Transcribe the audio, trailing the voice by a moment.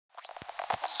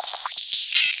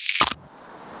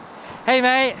Hey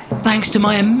mate. Thanks to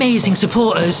my amazing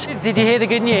supporters. Did you hear the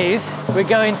good news? We're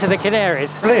going to the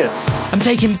Canaries. Brilliant. I'm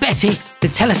taking Betty, the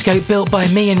telescope built by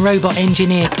me and robot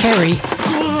engineer Kerry,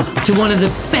 to one of the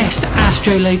best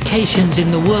astro locations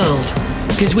in the world.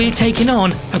 Because we're taking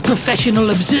on a professional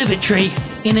observatory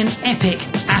in an epic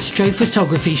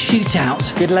astrophotography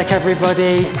shootout. Good luck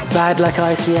everybody. Bad luck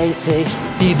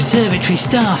ICAC. The observatory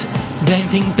staff don't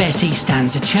think Betty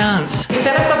stands a chance.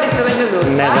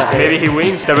 Never. Maybe he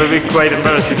wins. That would be quite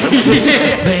embarrassing.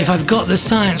 But if I've got the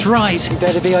science right, You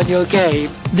better be on your game.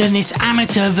 then this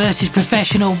amateur versus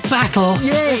professional battle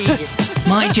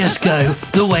might just go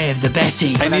the way of the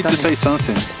Betty. I need to say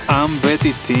something. I'm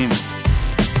Betty team.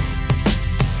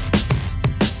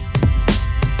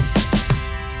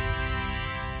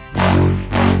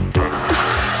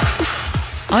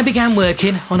 I began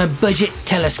working on a budget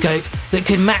telescope that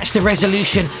could match the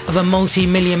resolution of a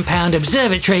multi-million-pound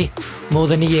observatory more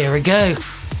than a year ago.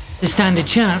 The standard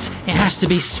chance it has to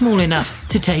be small enough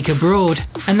to take abroad.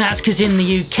 And that's because in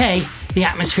the UK, the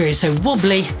atmosphere is so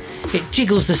wobbly, it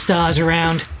jiggles the stars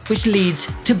around, which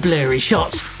leads to blurry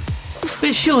shots.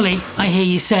 But surely, I hear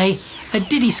you say, a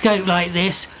diddy-scope like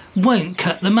this won't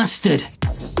cut the mustard.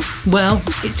 Well,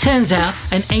 it turns out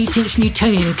an 8-inch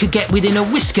Newtonian could get within a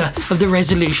whisker of the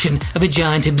resolution of a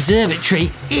giant observatory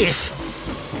if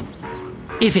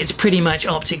it's pretty much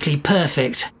optically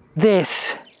perfect.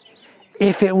 This,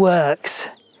 if it works,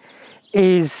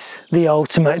 is the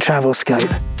ultimate travel scope.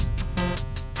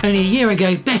 Only a year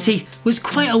ago, Betty was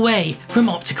quite a way from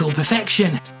optical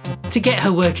perfection. To get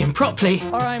her working properly,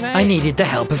 All right, mate. I needed the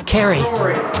help of Kerry.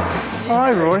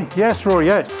 Hi, Rory. Yes, Rory.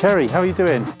 Yeah, Kerry. How are you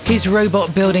doing? His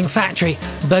robot building factory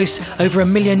boasts over $1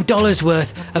 million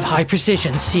worth of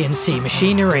high-precision CNC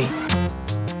machinery.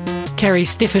 Kerry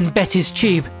stiffened Betty's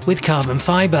tube with carbon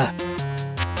fibre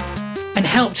and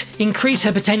helped increase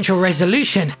her potential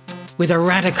resolution with a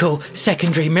radical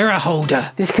secondary mirror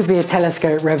holder. This could be a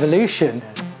telescope revolution,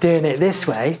 doing it this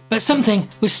way. But something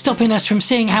was stopping us from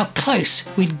seeing how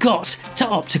close we'd got to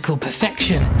optical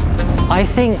perfection. I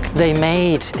think they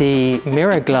made the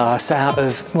mirror glass out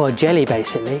of, well, jelly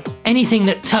basically. Anything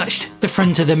that touched the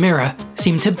front of the mirror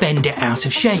seemed to bend it out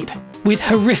of shape, with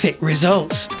horrific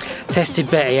results.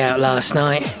 Tested Betty out last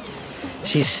night.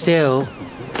 She's still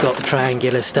got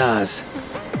triangular stars.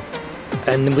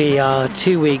 And we are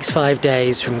 2 weeks, 5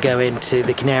 days from going to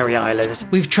the Canary Islands.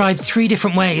 We've tried 3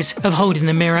 different ways of holding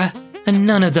the mirror, and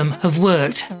none of them have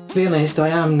worked. To be honest, I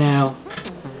am now.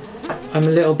 I'm a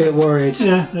little bit worried.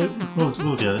 Yeah,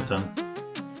 we'll get it done.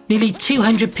 Nearly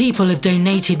 200 people have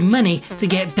donated money to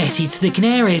get Betty to the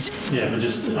Canaries. Yeah,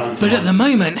 But at the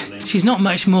moment, she's not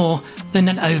much more than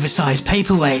an oversized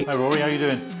paperweight. Hi, Rory. How are you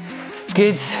doing?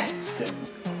 Good.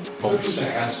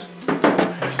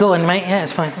 Go on, mate. Yeah,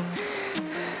 it's fine.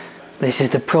 This is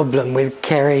the problem with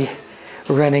Kerry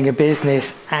running a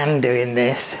business and doing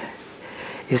this,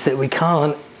 is that we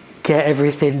can't get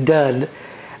everything done,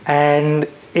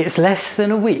 and it's less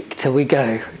than a week till we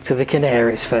go to the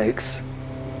Canaries, folks.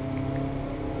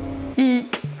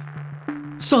 Eek.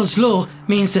 Sod's Law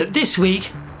means that this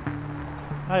week,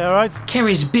 Hi, all right.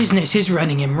 Kerry's business is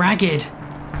running him ragged.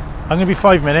 I'm going to be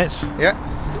 5 minutes. Yeah.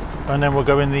 And then we'll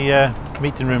go in the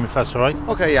meeting room if that's all right.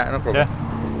 Okay, yeah, no problem.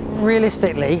 Yeah.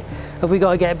 Realistically, have we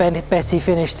got to get Betty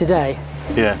finished today?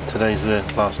 Yeah, today's the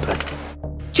last day.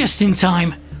 Just in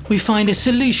time, we find a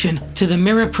solution to the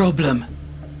mirror problem.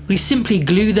 We simply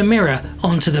glue the mirror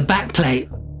onto the backplate.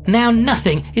 Now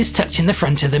nothing is touching the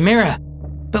front of the mirror,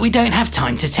 but we don't have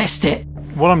time to test it.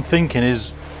 What I'm thinking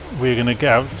is we're going to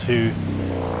get out to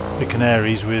the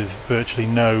Canaries with virtually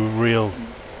no real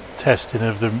testing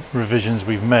of the revisions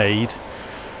we've made.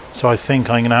 So I think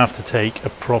I'm going to have to take a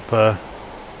proper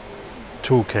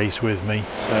tool case with me.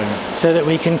 So that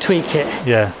we can tweak it.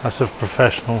 Yeah, that's a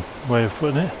professional way of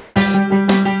putting it.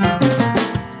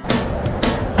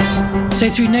 So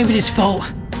through nobody's fault,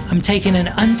 I'm taking an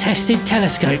untested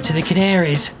telescope to the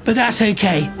Canaries. But that's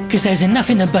okay, because there's enough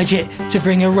in the budget to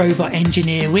bring a robot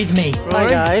engineer with me. Hi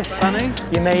guys,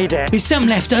 you made it. With some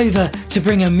left over to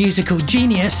bring a musical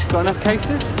genius. Got enough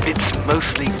cases? It's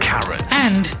mostly carrot.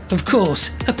 And, of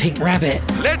course, a pink rabbit.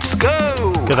 Let's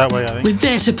go! Go that way, I think. With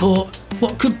their support,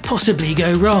 what could possibly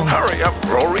go wrong? Hurry up,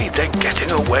 Rory, they're getting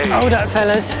away. Hold up,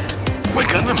 fellas. We're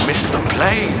gonna miss the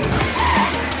plane.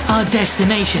 Our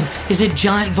destination is a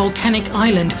giant volcanic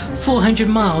island 400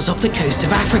 miles off the coast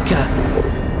of Africa.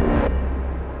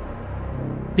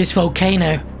 This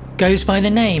volcano goes by the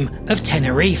name of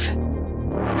Tenerife,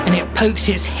 and it pokes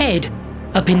its head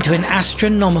up into an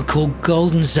astronomical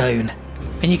golden zone.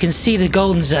 And you can see the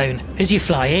golden zone as you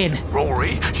fly in.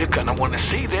 Rory, you're gonna want to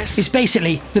see this. It's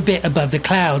basically the bit above the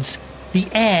clouds, The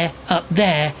air up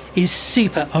there is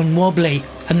super unwobbly,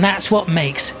 and that's what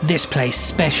makes this place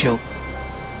special.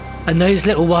 And those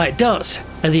little white dots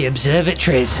are the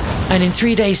observatories. And in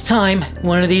 3 days' time,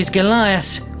 one of these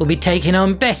Goliaths will be taking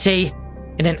on Betty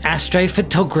in an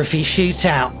astrophotography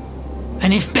shootout.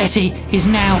 And if Betty is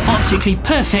now optically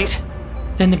perfect,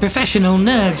 then the professional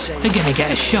nerds are gonna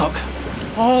get a shock.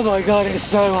 Oh my god, it's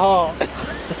so hot.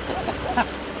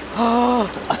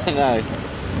 I know.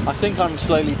 I think I'm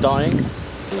slowly dying.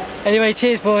 Anyway,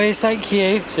 cheers boys, thank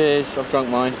you. Cheers, I've drunk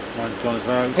mine. Mine's gone as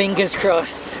well. Fingers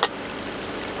crossed.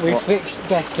 We've fixed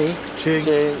Betty. Cheers.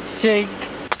 Chink.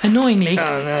 Annoyingly,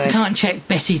 Oh, no. I can't check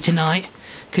Betty tonight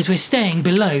because we're staying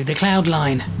below the cloud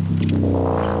line.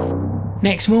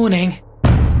 Next morning,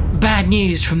 bad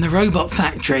news from the robot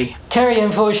factory. Kerry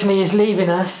unfortunately is leaving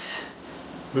us.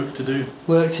 Work to do.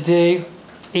 Work to do.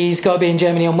 He's got to be in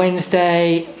Germany on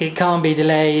Wednesday. It can't be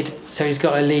delayed, so he's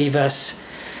got to leave us,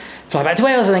 fly back to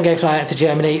Wales and then go fly out to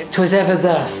Germany. 'Twas ever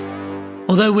thus.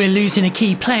 Although we're losing a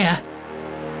key player,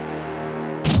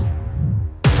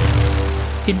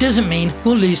 it doesn't mean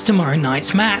we'll lose tomorrow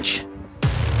night's match.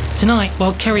 Tonight,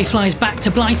 while Kerry flies back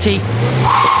to Blighty,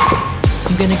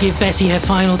 I'm going to give Betty her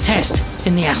final test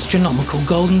in the astronomical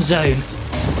golden zone.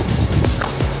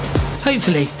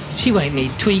 Hopefully, she won't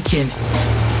need tweaking.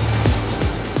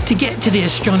 To get to the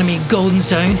astronomy golden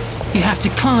zone, you have to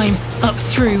climb up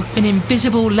through an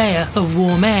invisible layer of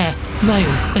warm air, known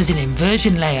as an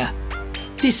inversion layer.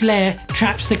 This layer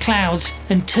traps the clouds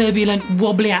and turbulent,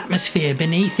 wobbly atmosphere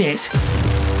beneath it.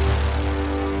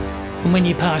 And when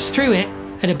you pass through it,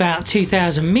 at about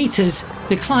 2,000 meters,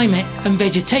 the climate and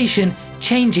vegetation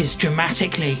changes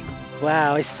dramatically.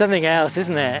 Wow, it's something else,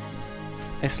 isn't it?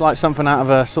 It's like something out of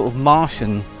a sort of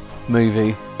Martian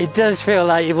movie. It does feel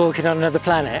like you're walking on another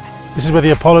planet. This is where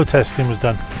the Apollo testing was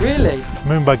done. Really?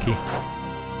 Moon buggy.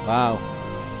 Wow.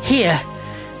 Here,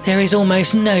 there is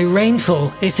almost no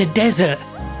rainfall, it's a desert.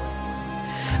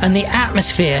 And the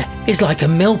atmosphere is like a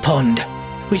mill pond,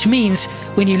 which means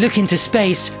when you look into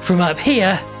space from up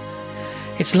here,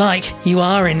 it's like you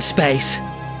are in space.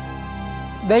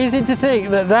 Amazing to think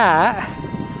that that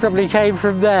probably came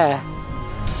from there.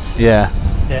 Yeah.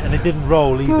 Yeah, and it didn't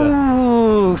roll either.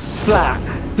 Ooh, splat.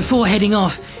 Before heading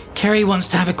off, Kerry wants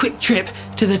to have a quick trip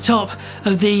to the top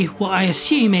of the, what I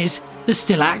assume is, the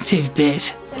still active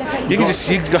bit. You guys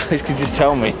can just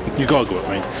tell me. You gotta go up,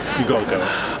 mate. You gotta go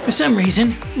up. For some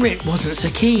reason, Rick wasn't so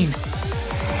keen.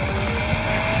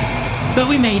 But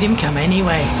we made him come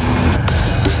anyway.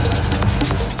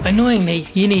 Annoyingly,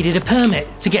 you needed a permit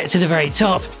to get to the very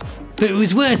top. But it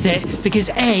was worth it because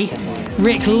A,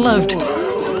 Rick loved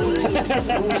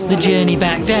the journey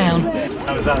back down.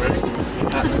 How was that, Rick?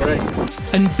 That's great.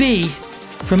 And B,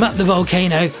 from up the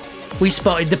volcano, we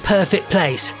spotted the perfect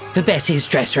place for Betty's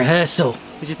dress rehearsal.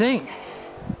 What do you think?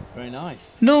 Very nice.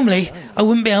 Normally, I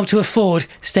wouldn't be able to afford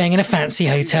staying in a fancy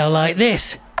hotel like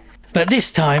this. But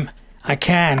this time, I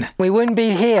can. We wouldn't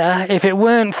be here if it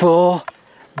weren't for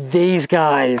these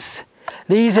guys.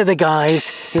 These are the guys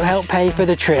who helped pay for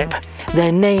the trip.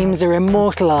 Their names are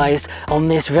immortalised on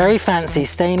this very fancy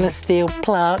stainless steel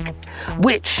plug,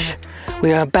 which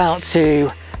we are about to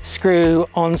screw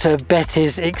onto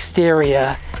Betty's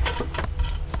exterior.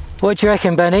 What do you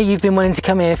reckon, Bunny? You've been wanting to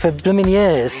come here for blooming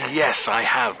years. Yes, I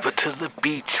have, but to the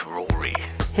beach, Rory.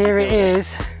 Here it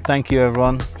is. Thank you,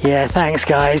 everyone. Yeah, thanks,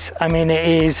 guys. I mean, it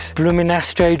is blooming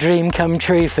astro dream come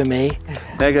true for me.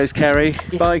 There goes Kerry.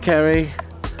 Bye, Kerry.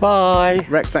 Bye.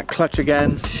 Wrecked that clutch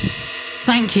again.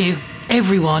 Thank you,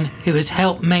 everyone who has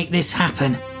helped make this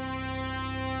happen.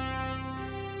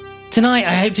 Tonight,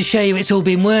 I hope to show you it's all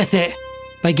been worth it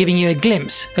by giving you a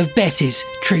glimpse of Betty's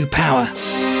true power.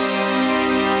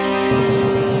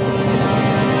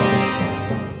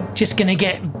 Just gonna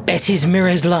get Betty's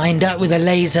mirrors lined up with a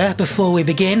laser before we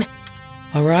begin.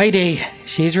 Alrighty,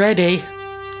 she's ready.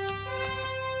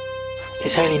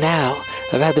 It's only now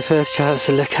I've had the first chance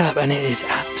to look up and it is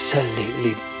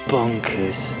absolutely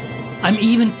bonkers. I'm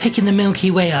even picking the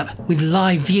Milky Way up with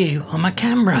live view on my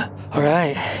camera. All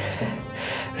right,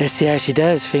 let's see how she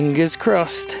does, fingers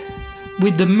crossed.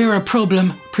 With the mirror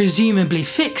problem presumably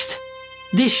fixed,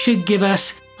 this should give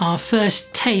us our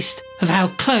first taste of how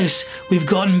close we've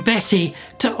gotten Betty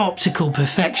to optical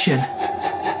perfection.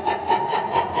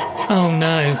 Oh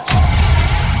no.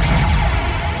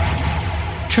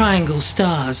 Triangle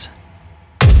stars.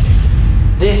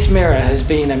 This mirror has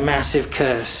been a massive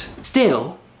curse.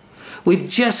 Still, with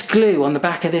just glue on the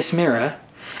back of this mirror,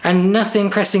 and nothing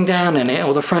pressing down in it,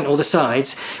 or the front or the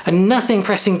sides, and nothing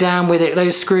pressing down with it,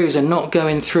 those screws are not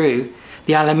going through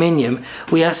the aluminium,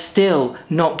 we are still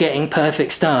not getting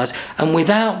perfect stars. And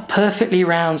without perfectly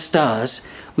round stars,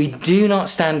 We do not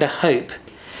stand a hope.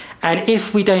 And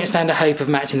if we don't stand a hope of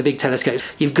matching the big telescopes,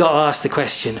 you've got to ask the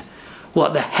question,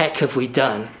 what the heck have we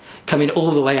done coming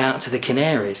all the way out to the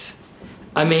Canaries?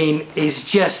 I mean, it's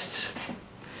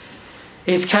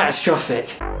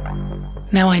catastrophic.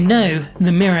 Now I know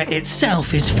the mirror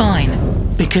itself is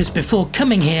fine, because before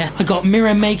coming here, I got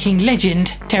mirror making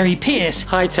legend Terry Pierce.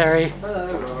 Hi, Terry.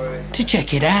 Hello, Rory. To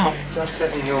check it out. Just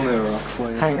setting your mirror up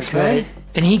for you. Thanks, mate.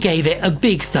 And he gave it a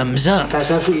big thumbs up.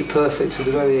 That's absolutely perfect to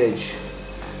the very edge.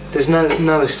 There's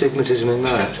no astigmatism in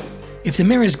that. If the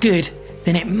mirror's good,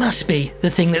 then it must be the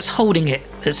thing that's holding it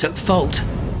that's at fault.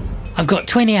 I've got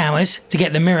 20 hours to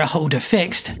get the mirror holder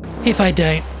fixed. If I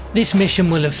don't, this mission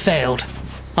will have failed.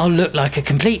 I'll look like a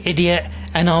complete idiot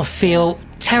and I'll feel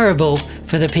terrible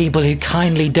for the people who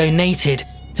kindly donated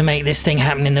to make this thing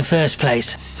happen in the first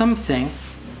place. Something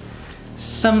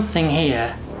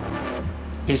here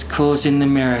is causing the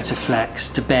mirror to flex,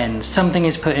 to bend. Something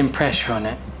is putting pressure on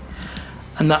it.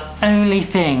 And the only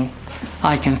thing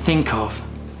I can think of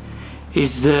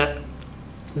is that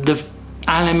the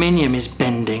aluminium is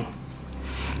bending.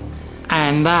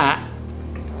 And that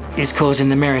is causing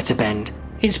the mirror to bend.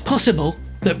 It's possible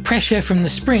that pressure from the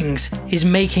springs is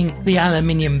making the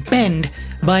aluminium bend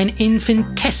by an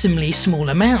infinitesimally small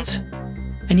amount.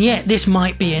 And yet this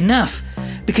might be enough,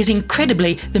 because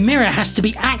incredibly the mirror has to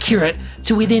be accurate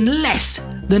to within less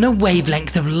than a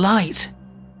wavelength of light.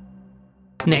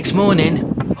 Next morning,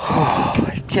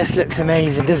 It just looks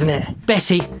amazing, doesn't it?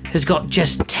 Betty has got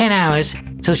just 10 hours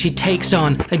till she takes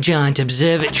on a giant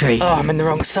observatory. Oh, I'm in the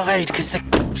wrong side because the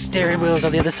steering wheel's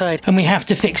on the other side. And we have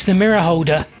to fix the mirror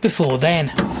holder before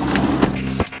then.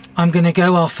 I'm going to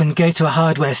go off and go to a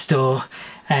hardware store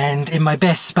and, in my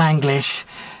best Spanglish,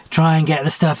 try and get the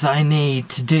stuff that I need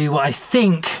to do what I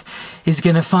think is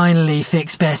going to finally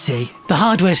fix Betty. The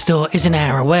hardware store is an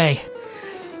hour away.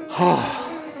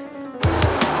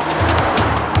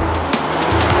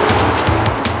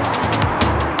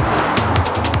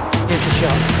 Here's the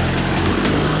shop.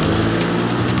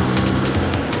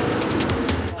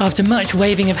 After much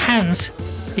waving of hands,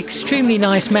 the extremely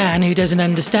nice man who doesn't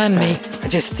understand me I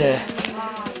just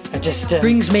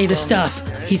brings me the stuff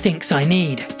he thinks I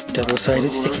need. double-sided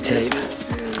sticky tape.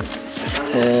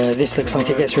 This looks like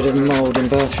it gets rid of mould in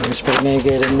bathrooms, but no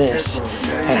good in this.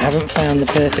 I haven't found the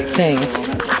perfect thing.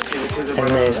 And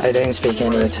I don't speak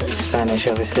any Spanish,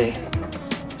 obviously.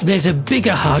 There's a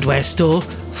bigger hardware store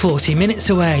 40 minutes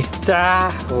away.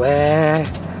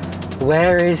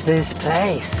 Where is this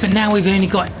place? But now we've only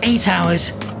got 8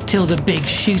 hours till the big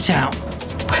shootout.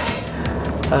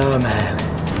 Oh man.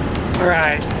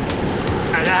 Right.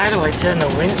 And how do I turn the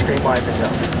windscreen wipers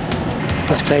off?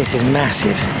 This place is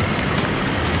massive.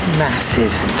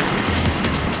 Massive.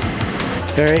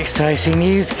 Very exciting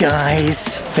news,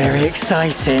 guys. Very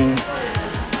exciting.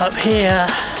 Up here,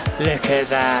 look at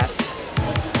that.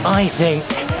 I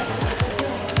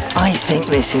think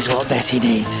this is what Betty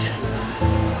needs.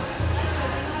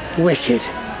 Wicked.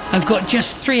 I've got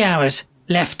just 3 hours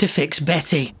left to fix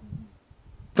Betty.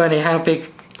 Bunny, how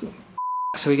big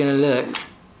are we going to look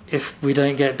if we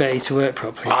don't get Betty to work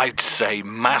properly? I'd say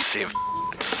massive.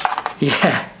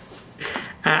 Yeah,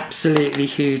 absolutely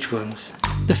huge ones.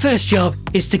 The first job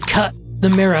is to cut the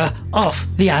mirror off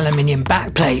the aluminium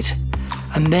backplate.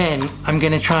 And then I'm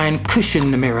going to try and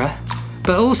cushion the mirror,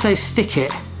 but also stick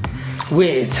it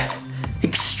with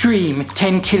extreme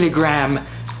 10 kilogram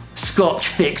Scotch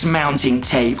Fix mounting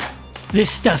tape. This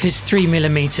stuff is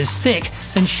 3mm thick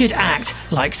and should act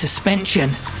like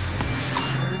suspension.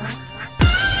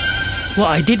 What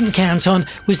I didn't count on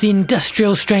was the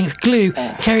industrial strength glue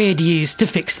Kerry had used to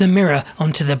fix the mirror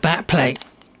onto the backplate.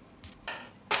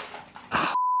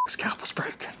 Oh, scalpel's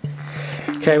broken.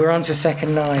 Okay, we're on to a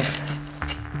second knife.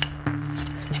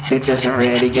 It doesn't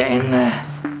really get in there.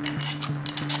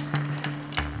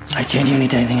 I genuinely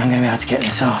don't think I'm going to be able to get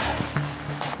this off.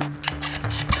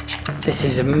 This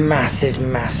is a massive,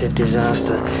 massive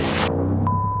disaster.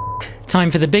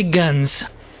 Time for the big guns.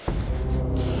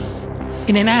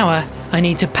 In an hour, I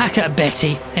need to pack up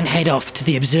Betty and head off to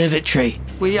the observatory.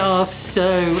 We are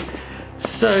so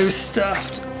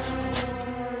stuffed.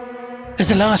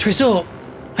 As a last resort,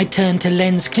 I turned to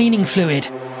lens cleaning fluid,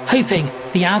 hoping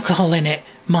the alcohol in it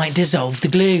might dissolve the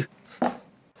glue.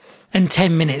 And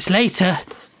 10 minutes later...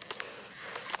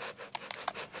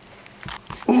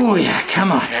 Oh yeah,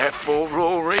 come on. Careful,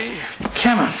 Rory.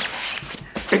 Come on.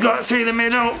 We got through the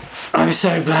middle. I'm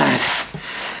so glad.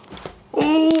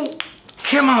 Oh,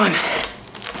 come on.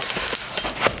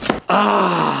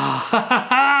 Ah, ha, ha,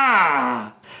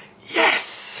 ha.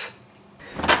 Yes.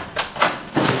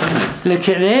 Look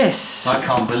at this. I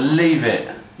can't believe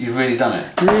it. You've really done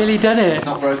it. Really done it. It's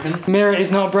not broken. Mirror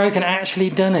is not broken, actually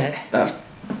done it. That's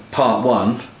part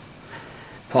one.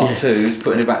 Part two is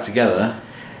putting it back together.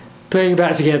 Putting it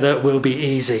back together will be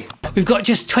easy. We've got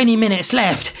just 20 minutes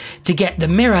left to get the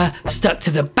mirror stuck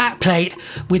to the back plate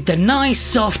with the nice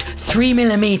soft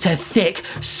 3mm thick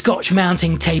Scotch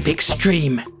mounting tape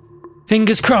Extreme.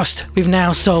 Fingers crossed we've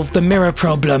now solved the mirror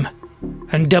problem.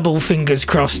 And double fingers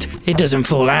crossed it doesn't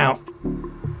fall out.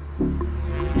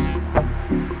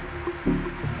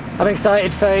 I'm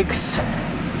excited, folks.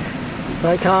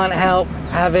 I can't help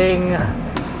having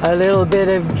a little bit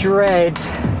of dread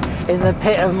in the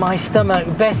pit of my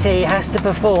stomach. Betty has to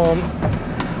perform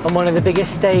on one of the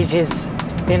biggest stages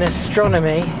in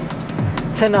astronomy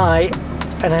tonight,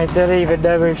 and I don't even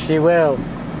know if she will.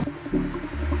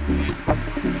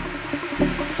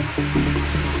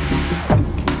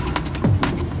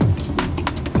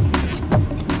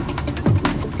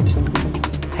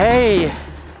 Hey,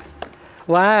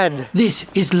 Juan. This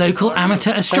is local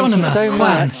amateur astronomer so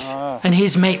Juan much. and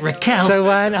his mate Raquel, So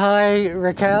Juan, hi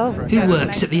Raquel. who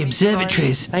works at the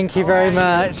observatories. Thank you very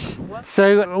much.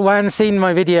 So Juan's seen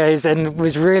my videos and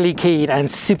was really keen and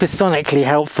supersonically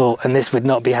helpful, and this would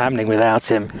not be happening without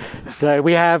him. So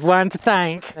we have Juan to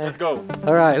thank. Let's go.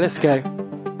 All right, let's go.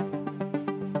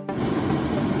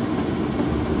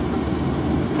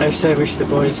 I so wish the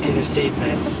boys could have seen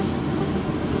this.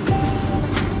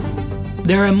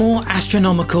 There are more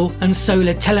astronomical and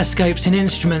solar telescopes and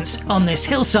instruments on this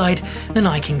hillside than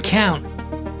I can count.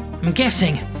 I'm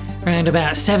guessing around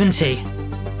about 70.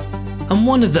 And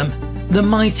one of them, the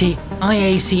mighty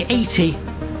IAC 80,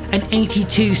 an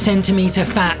 82cm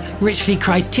fat, richly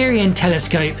Criterion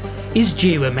telescope, is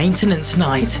due a maintenance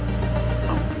night.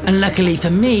 And luckily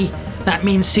for me, that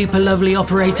means super lovely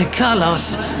operator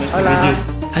Carlos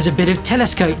has a bit of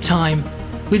telescope time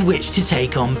with which to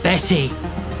take on Betty.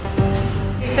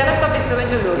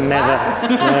 Never.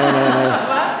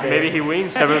 No. Maybe he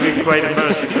wins. That would be quite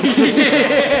embarrassing.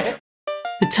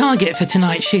 The target for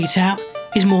tonight's shootout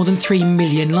is more than 3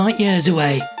 million light years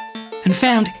away and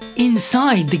found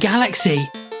inside the galaxy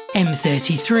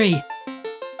M33.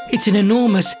 It's an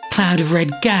enormous cloud of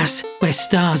red gas where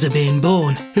stars are being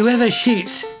born. Whoever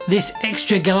shoots this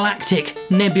extragalactic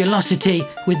nebulosity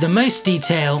with the most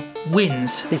detail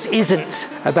wins. This isn't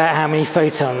about how many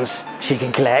photons she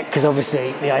can collect, because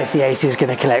obviously the IC80 is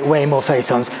going to collect way more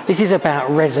photons. This is about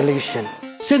resolution.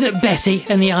 So that Betty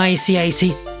and the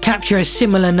IAC-80 capture a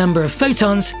similar number of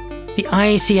photons, the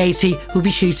IAC-80 will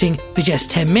be shooting for just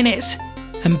 10 minutes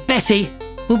and Betty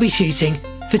will be shooting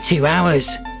for 2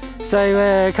 hours.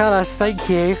 So Carlos, thank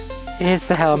you. Here's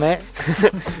the helmet.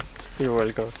 You're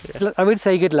welcome. Yeah. Look, I would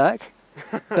say good luck,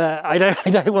 but I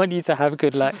don't want you to have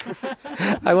good luck.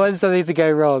 I want something to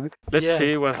go wrong. Let's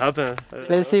see what happens.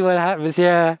 Let's see what happens.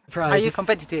 Yeah. Are you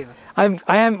competitive? I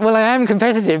am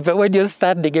competitive, but when you're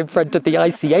standing in front of the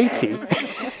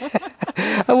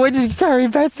IC80 and when you carry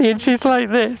Betty and she's like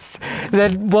this,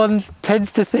 then one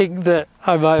tends to think that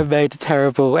I might have made a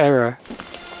terrible error.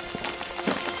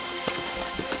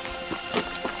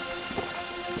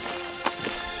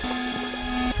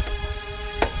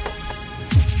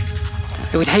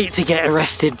 I would hate to get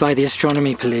arrested by the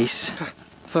astronomy police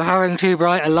for having too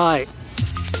bright a light.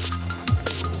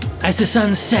 As the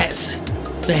sun sets,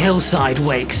 the hillside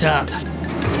wakes up.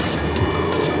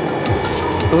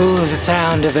 Ooh, the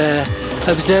sound of a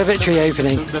observatory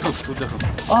opening.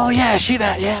 Oh yeah, shoot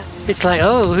that, yeah. It's like,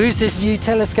 oh, who's this new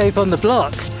telescope on the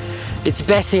block? It's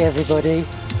Betty, everybody.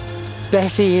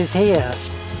 Betty is here.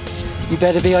 You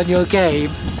better be on your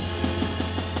game.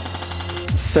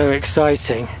 So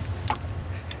exciting.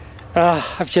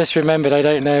 Ah, I've just remembered I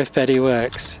don't know if Betty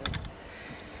works.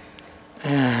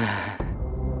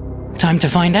 Time to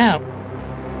find out.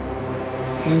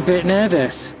 I'm a bit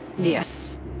nervous.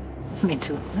 Yes, me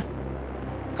too.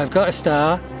 I've got a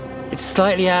star. It's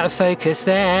slightly out of focus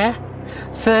there.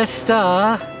 First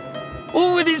star.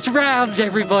 Oh, and it's round,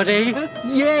 everybody.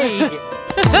 Yay!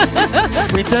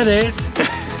 We've done it.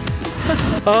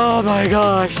 Oh my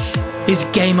gosh. It's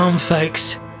game on,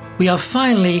 folks. We are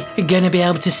finally going to be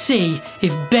able to see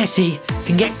if Betty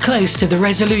can get close to the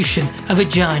resolution of a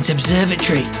giant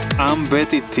observatory. I'm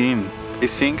Betty team. I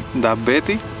think that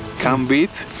Betty can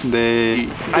beat the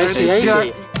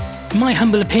IC80. In my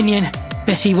humble opinion,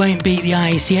 Betty won't beat the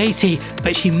IAC-80,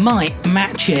 but she might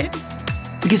match it.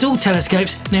 Because all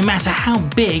telescopes, no matter how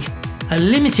big, are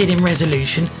limited in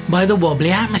resolution by the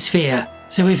wobbly atmosphere.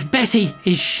 So if Betty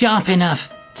is sharp enough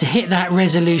to hit that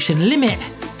resolution limit,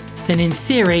 then in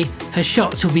theory, her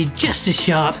shots will be just as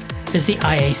sharp as the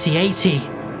IAC-80.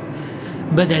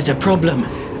 But there's a problem.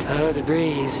 Oh, the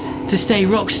breeze. To stay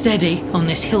rock steady on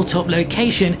this hilltop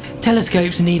location,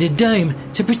 telescopes need a dome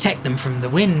to protect them from the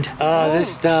wind. Oh, the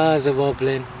stars are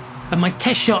wobbling. And my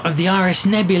test shot of the Iris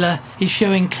Nebula is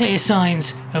showing clear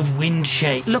signs of wind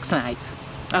shake. Looks nice.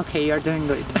 Okay, you're doing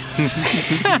good.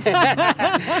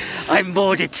 I'm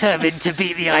more determined to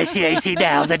beat the IC-80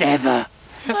 now than ever.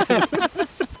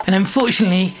 And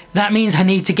unfortunately, that means I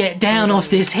need to get down off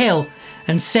this hill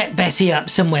and set Betty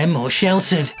up somewhere more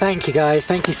sheltered. Thank you guys,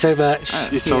 thank you so much.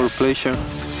 It's our pleasure.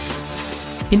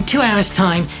 In 2 hours'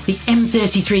 time, the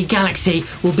M33 Galaxy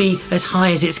will be as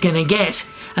high as it's gonna get,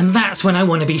 and that's when I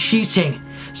want to be shooting.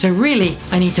 So really,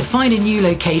 I need to find a new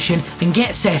location and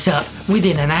get set up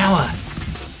within an hour.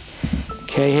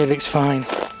 Okay, here looks fine.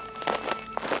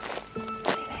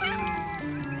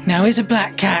 Now, is a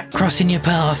black cat crossing your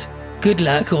path good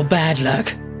luck or bad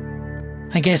luck?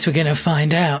 I guess we're gonna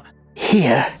find out.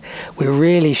 Here, we're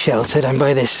really sheltered. I'm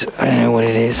by this, I don't know what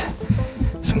it is,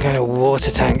 some kind of water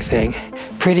tank thing.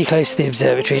 Pretty close to the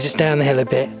observatory, just down the hill a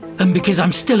bit. And because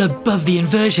I'm still above the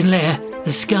inversion layer,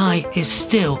 the sky is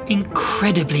still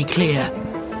incredibly clear.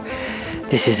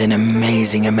 This is an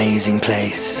amazing, amazing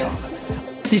place.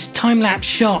 This time-lapse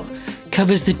shot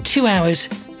covers the 2 hours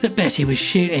that Betty was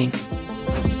shooting.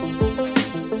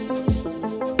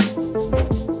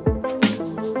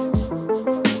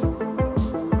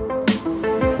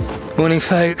 Morning,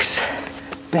 folks.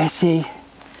 Betty,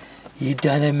 you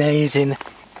done amazing.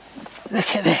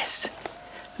 Look at this.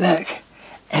 Look,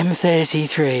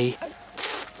 M33,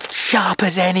 sharp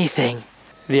as anything.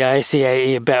 The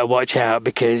IC-80, you better watch out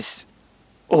because,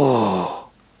 oh,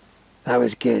 that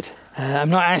was good. I'm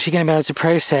not actually going to be able to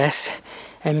process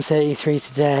M33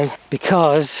 today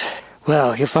because,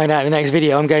 well, you'll find out in the next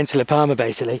video. I'm going to La Palma,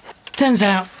 basically. Turns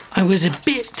out I was a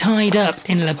bit tied up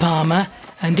in La Palma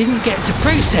and didn't get to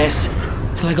process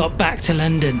till I got back to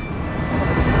London.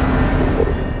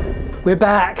 We're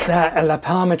back. That La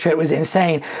Palma trip was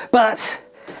insane. But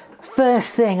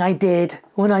first thing I did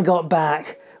when I got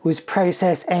back was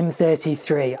process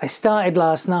M33. I started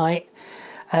last night.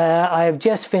 I have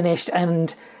just finished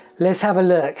and let's have a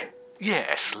look.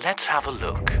 Yes, let's have a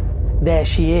look. There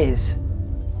she is.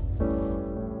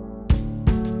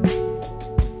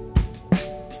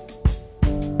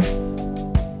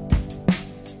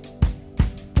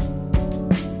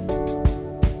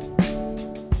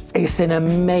 It's an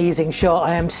amazing shot.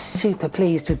 I am super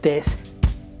pleased with this.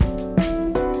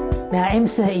 Now,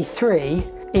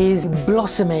 M33 is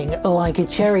blossoming like a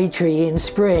cherry tree in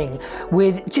spring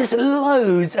with just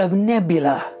loads of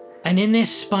nebula. And in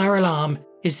this spiral arm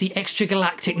is the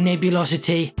extragalactic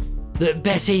nebulosity that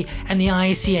Betty and the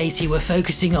IC-80 were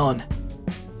focusing on.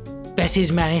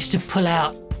 Betty's managed to pull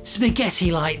out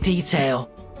spaghetti-like detail.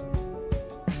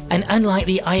 And unlike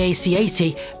the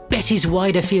IC-80, Betty's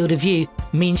wider field of view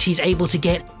means she's able to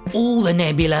get all the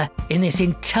nebula in this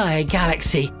entire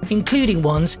galaxy, including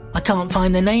ones I can't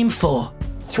find the name for.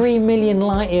 3 million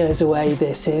light years away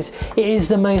this is. It is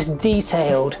the most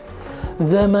detailed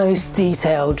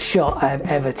shot I've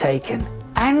ever taken.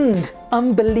 And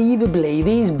unbelievably,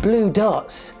 these blue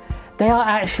dots, they are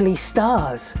actually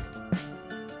stars.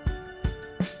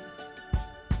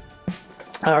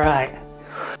 All right,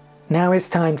 now it's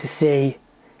time to see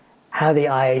how the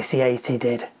IC-80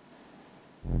 did.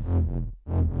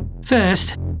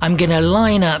 First, I'm going to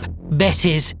line up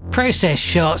Betty's process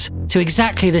shot to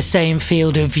exactly the same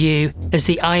field of view as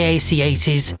the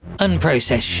IC-80's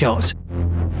unprocessed shot.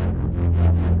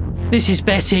 This is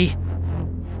Betty.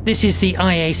 This is the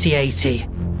IC-80.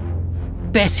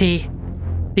 Betty,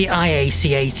 the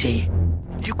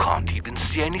IC-80. You can't even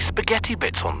see any spaghetti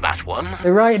bits on that one.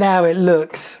 Right now it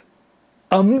looks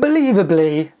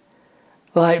unbelievably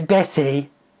like Betty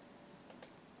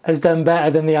has done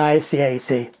better than the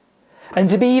IC-80. And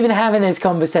to be even having this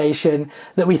conversation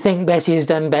that we think Betty has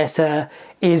done better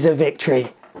is a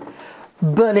victory.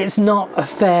 But it's not a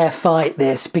fair fight,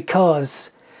 this, because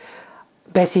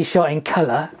Betty shot in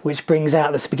colour, which brings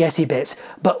out the spaghetti bits,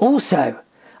 but also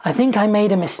I think I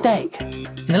made a mistake.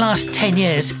 In the last 10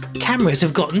 years, cameras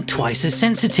have gotten twice as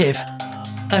sensitive.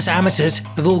 Us amateurs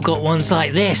have all got ones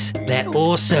like this. They're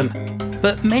awesome.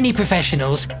 But many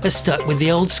professionals are stuck with the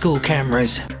old school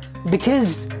cameras.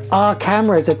 Because our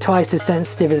cameras are twice as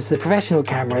sensitive as the professional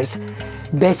cameras,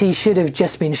 Betty should have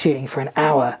just been shooting for an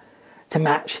hour to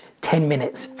match 10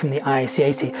 minutes from the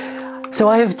IC-80. So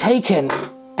I have taken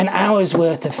an hour's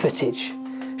worth of footage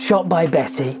shot by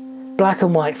Betty, black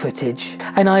and white footage,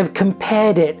 and I've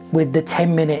compared it with the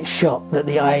 10-minute shot that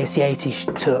the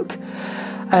IC-80 took.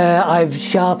 I've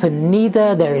sharpened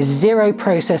neither, there is zero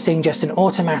processing, just an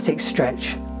automatic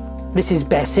stretch. This is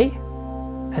Betty,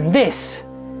 and this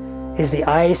is the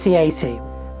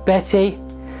IAC-80. Betty,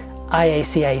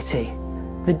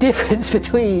 IAC-80. The difference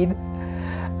between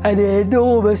an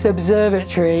enormous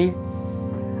observatory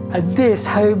and this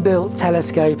home-built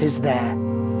telescope is there.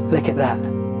 Look at that.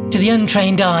 To the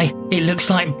untrained eye, it looks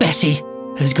like Betty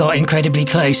has got incredibly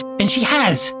close, and she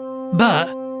has. But,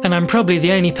 and I'm probably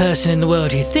the only person in the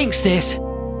world who thinks this,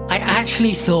 I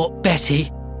actually thought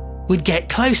Betty would get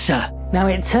closer. Now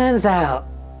it turns out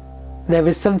there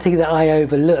was something that I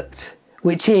overlooked,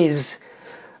 which is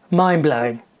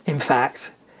mind-blowing, in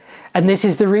fact. And this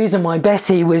is the reason why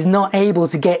Betty was not able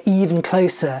to get even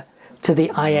closer to the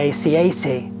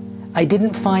IAC-80. I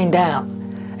didn't find out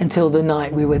until the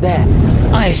night we were there.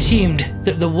 I assumed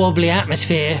that the wobbly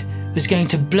atmosphere was going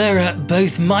to blur up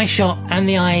both my shot and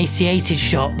the IAC-80's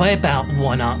shot by about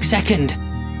 1 arcsecond.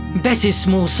 Betty's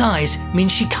small size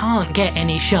means she can't get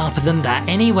any sharper than that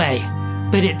anyway.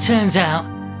 But it turns out,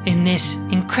 in this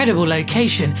incredible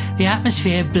location, the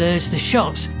atmosphere blurs the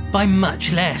shots by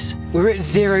much less. We're at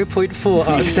 0.4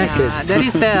 arcseconds. Yeah, that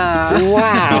is the...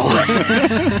 Wow!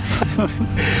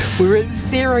 We're at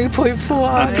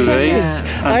 0.4 And today,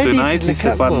 arcseconds. and tonight is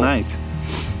a bad night.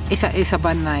 It's a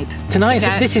bad night. Tonight,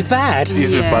 this is bad.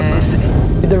 It's a bad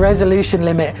night. The resolution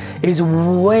limit is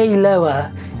way lower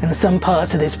in some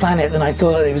parts of this planet than I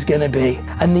thought it was going to be.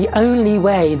 And the only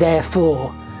way,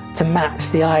 therefore, to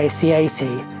match the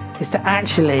IAC-80 is to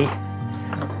actually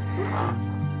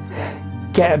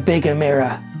get a bigger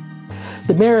mirror.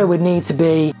 The mirror would need to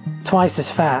be twice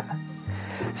as fat.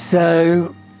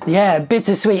 So, yeah,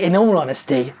 bittersweet in all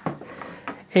honesty.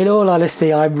 In all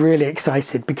honesty, I'm really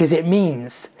excited because it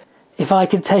means if I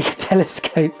can take a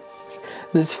telescope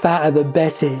that's fatter than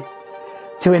Betty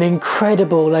to an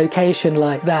incredible location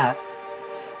like that,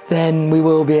 then we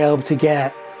will be able to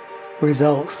get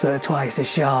results that are twice as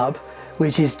sharp,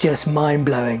 which is just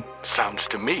mind-blowing. Sounds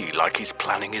to me like he's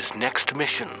planning his next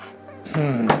mission.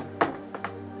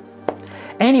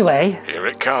 Anyway, Here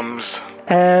it comes.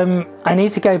 I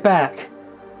need to go back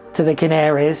to the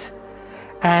Canaries,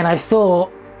 and I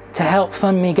thought to help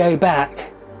fund me go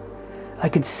back, I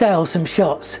could sell some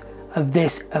shots of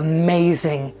this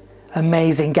amazing,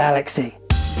 amazing galaxy.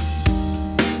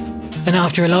 And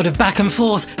after a lot of back and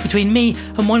forth between me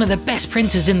and one of the best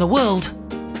printers in the world,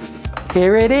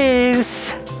 Here it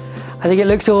is. I think it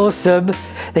looks awesome.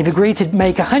 They've agreed to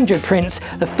make 100 prints.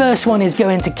 The first one is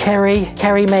going to Kerry.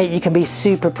 Kerry, mate, you can be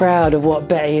super proud of what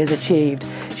Betty has achieved.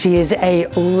 She is a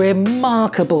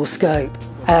remarkable scope.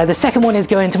 The second one is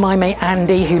going to my mate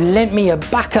Andy, who lent me a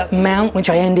backup mount, which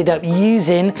I ended up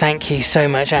using. thank you so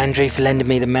much, Andrew, for lending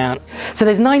me the mount. So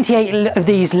there's 98 of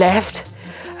these left.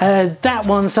 That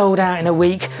one sold out in a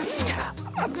week.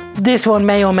 This one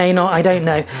may or may not, I don't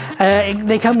know.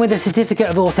 They come with a certificate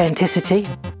of authenticity.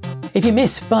 If you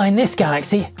miss buying this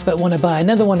galaxy, but want to buy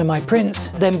another one of my prints,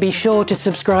 Then be sure to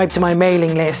subscribe to my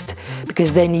mailing list,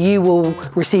 because then you will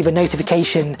receive a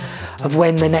notification of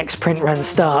when the next print run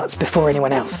starts before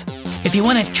anyone else. if you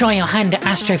want to try your hand at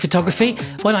astrophotography,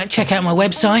 why not check out my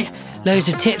website, loads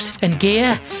of tips and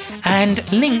gear,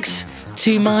 and links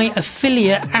to my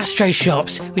affiliate Astro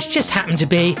shops, which just happen to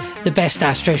be the best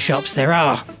Astro shops there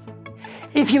are.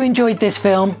 If you enjoyed this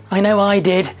film, I know I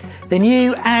did, then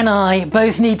you and I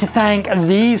both need to thank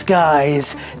these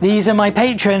guys. These are my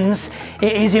patrons.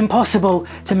 It is impossible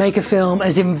to make a film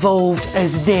as involved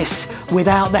as this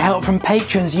without the help from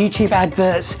patrons. YouTube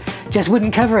adverts just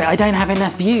wouldn't cover it. I don't have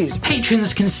enough views.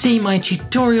 Patrons can see my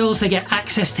tutorials, they get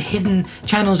access to hidden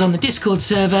channels on the Discord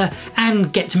server,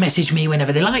 and get to message me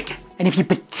whenever they like. And if you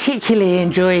particularly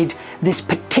enjoyed this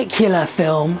particular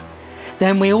film,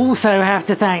 then we also have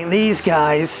to thank these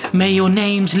guys. May your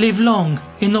names live long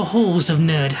in the halls of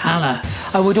Nerdhalla.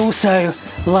 I would also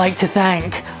like to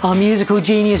thank our musical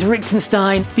genius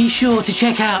RICKTENSTEIN. Be sure to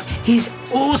check out his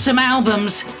awesome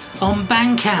albums on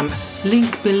Bandcamp,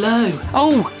 link below.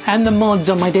 Oh, and the mods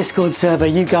on my Discord server.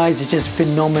 You guys are just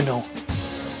phenomenal.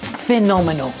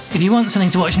 Phenomenal. If you want something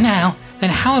to watch now,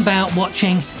 then how about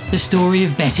watching the story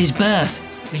of Betty's birth,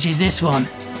 which is this one.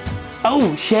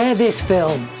 Oh, share this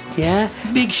film. Yeah?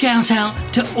 Big shout out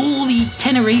to all the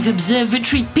Tenerife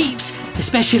Observatory peeps,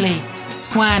 especially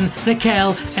Juan,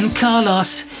 Raquel and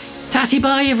Carlos. Tatty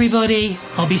bye everybody.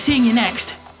 I'll be seeing you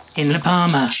next in La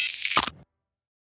Palma.